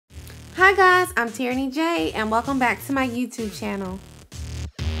Hi guys, I'm Teiraneyj and welcome back to my YouTube channel.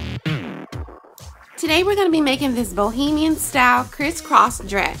 Today we're going to be making this bohemian style crisscross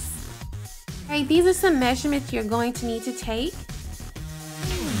dress. Okay, these are some measurements you're going to need to take.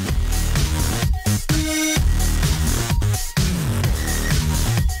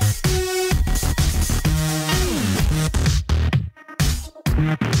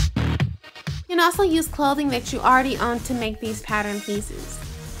 You can also use clothing that you already own to make these pattern pieces.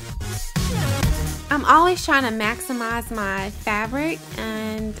 I'm always trying to maximize my fabric,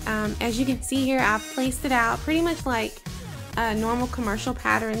 and as you can see here, I've placed it out pretty much like normal commercial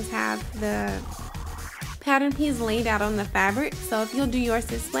patterns have the pattern piece laid out on the fabric. So if you'll do yours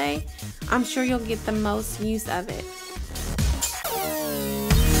this way, I'm sure you'll get the most use of it.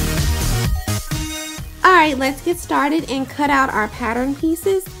 Alright, let's get started and cut out our pattern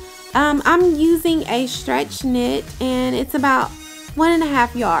pieces. I'm using a stretch knit and it's about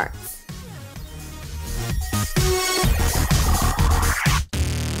 1.5 yards.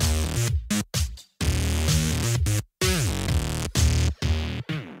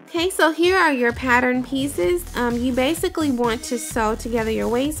 Okay, so here are your pattern pieces. You basically want to sew together your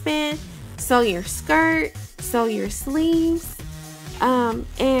waistband, sew your skirt, sew your sleeves,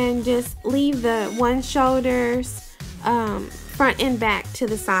 and just leave the one shoulders front and back to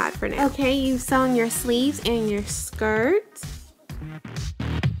the side for now. Okay, you've sewn your sleeves and your skirt.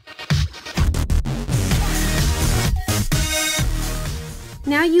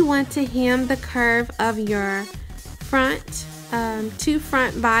 Now you want to hem the curve of your front, two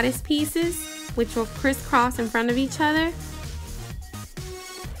front bodice pieces, which will crisscross in front of each other.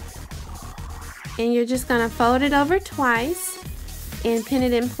 And you're just going to fold it over twice and pin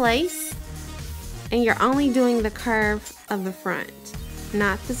it in place. And you're only doing the curve of the front,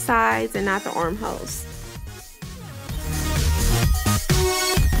 not the sides and not the armholes.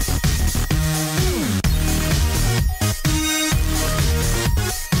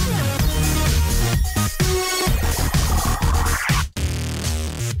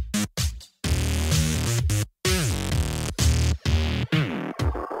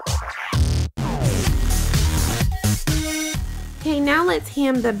 Okay, now let's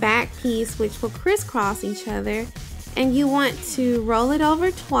hem the back piece, which will crisscross each other, and you want to roll it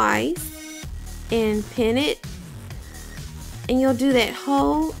over twice and pin it, and you'll do that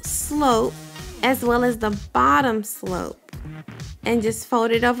whole slope as well as the bottom slope, and just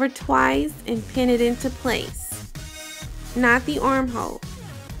fold it over twice and pin it into place. Not the armhole,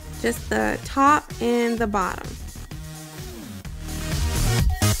 just the top and the bottom.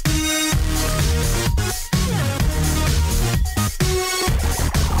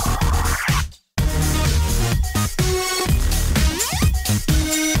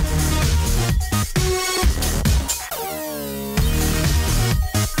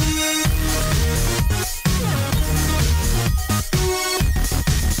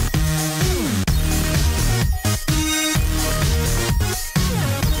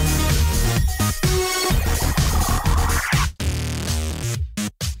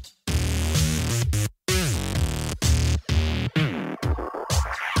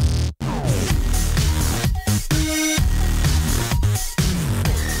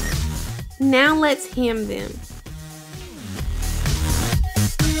 Now let's hem them.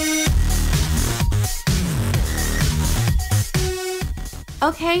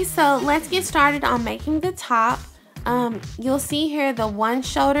 Okay, so let's get started on making the top. You'll see here the one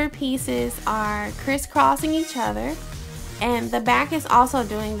shoulder pieces are crisscrossing each other, and the back is also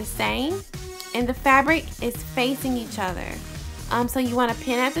doing the same, and the fabric is facing each other. So you want to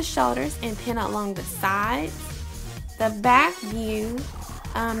pin at the shoulders and pin along the sides. The back view,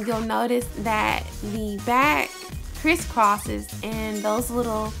 you'll notice that the back crisscrosses and those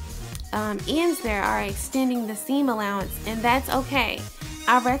little ends there are extending the seam allowance, and that's okay.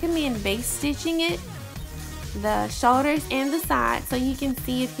 I recommend base stitching it, the shoulders and the sides, so you can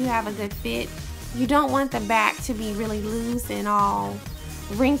see if you have a good fit. You don't want the back to be really loose and all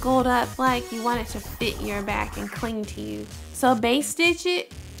wrinkled up, like you want it to fit your back and cling to you. So base stitch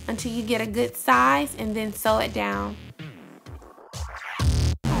it until you get a good size and then sew it down.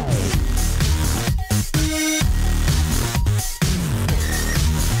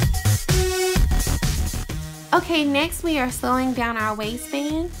 Okay, next we are sewing down our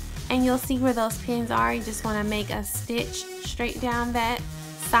waistband, and you'll see where those pins are. You just want to make a stitch straight down that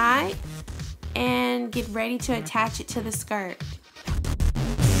side and get ready to attach it to the skirt.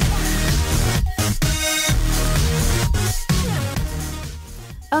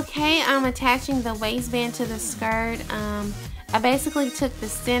 Okay, I'm attaching the waistband to the skirt. I basically took the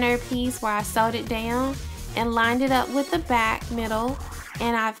center piece where I sewed it down and lined it up with the back middle,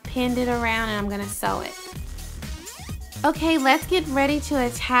 and I've pinned it around and I'm gonna sew it. Okay, let's get ready to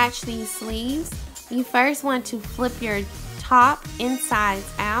attach these sleeves. You first want to flip your top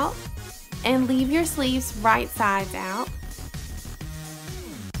insides out and leave your sleeves right sides out.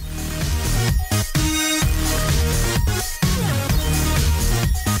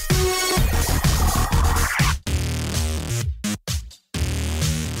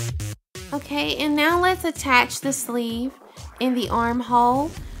 Okay, and now let's attach the sleeve in the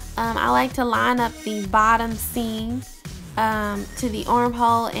armhole. I like to line up the bottom seam to the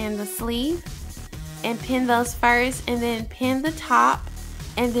armhole and the sleeve and pin those first, and then pin the top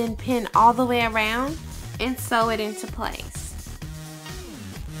and then pin all the way around and sew it into place.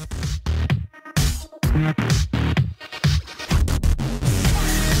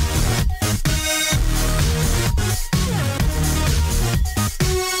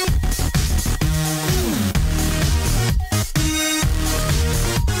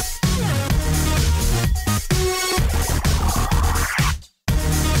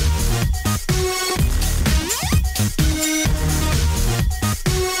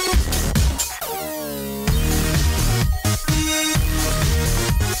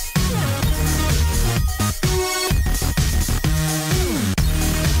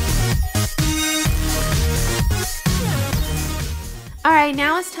 Alright,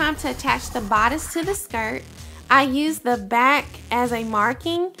 now it's time to attach the bodice to the skirt. I use the back as a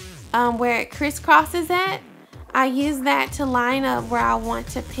marking where it crisscrosses at. I use that to line up where I want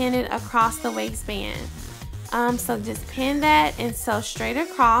to pin it across the waistband. So just pin that and sew straight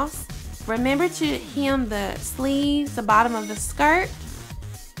across. Remember to hem the sleeves, the bottom of the skirt,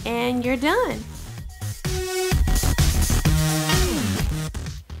 and you're done.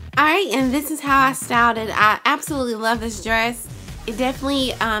 Alright, and this is how I styled it. I absolutely love this dress. It definitely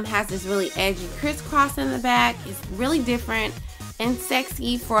has this really edgy crisscross in the back. It's really different and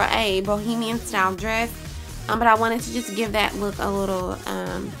sexy for a bohemian style dress. But I wanted to just give that look a little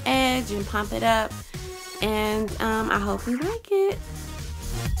edge and pump it up. And I hope you like it.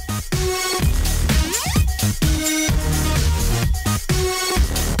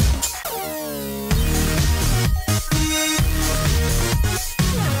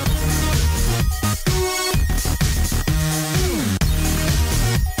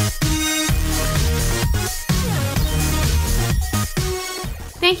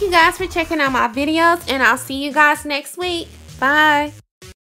 Thank you guys for checking out my videos, and I'll see you guys next week. Bye.